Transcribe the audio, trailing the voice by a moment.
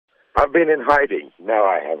I've been in hiding. No,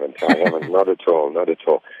 I haven't. Not at all. Not at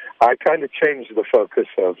all. I kind of changed the focus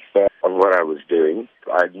of what I was doing.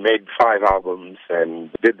 I made 5 albums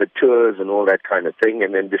and did the tours and all that kind of thing,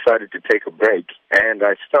 and then decided to take a break. And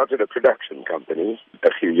I started a production company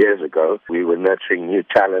a few years ago. We were nurturing new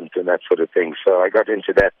talent and that sort of thing. So I got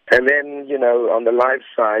into that. And then, on the live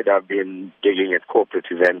side, I've been gigging at corporate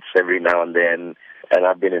events every now and then. And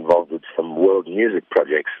I've been involved with some world music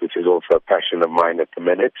projects, which is also a passion of mine at the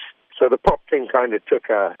minute. So the pop thing kind of took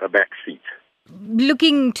a back seat.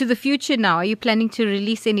 Looking to the future now, are you planning to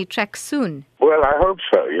release any tracks soon? Well, I hope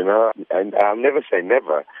so, and I'll never say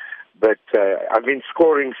never. But I've been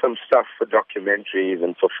scoring some stuff for documentaries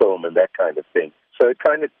and for film and that kind of thing. So it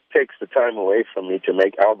kind of takes the time away from me to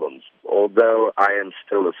make albums, although I am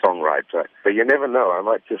still a songwriter. But you never know, I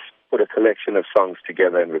might just put a collection of songs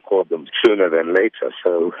together and record them sooner than later.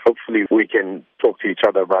 So hopefully we can talk to each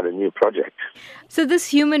other about a new project. So this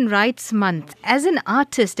Human Rights Month, as an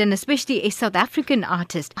artist and especially a South African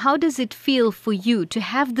artist, how does it feel for you to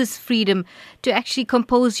have this freedom to actually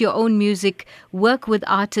compose your own music, work with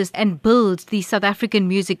artists and build the South African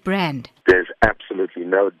music brand? There's absolutely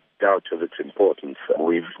no doubt of its importance.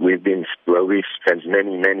 We've spent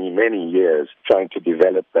many years trying to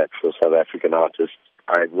develop that for South African artists.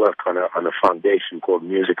 I work on a foundation called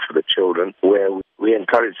Music for the Children, where we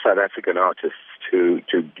encourage South African artists to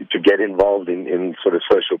get involved in sort of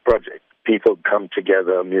social projects. People come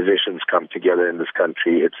together, musicians come together in this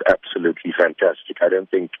country. It's absolutely fantastic. I don't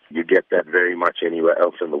think you get that very much anywhere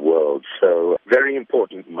else in the world. So very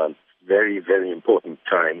important month, very important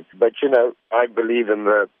time. But I believe in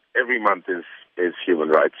every month is Human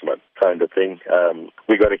Rights Month kind of thing.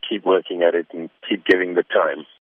 We got to keep working at it and keep giving the time.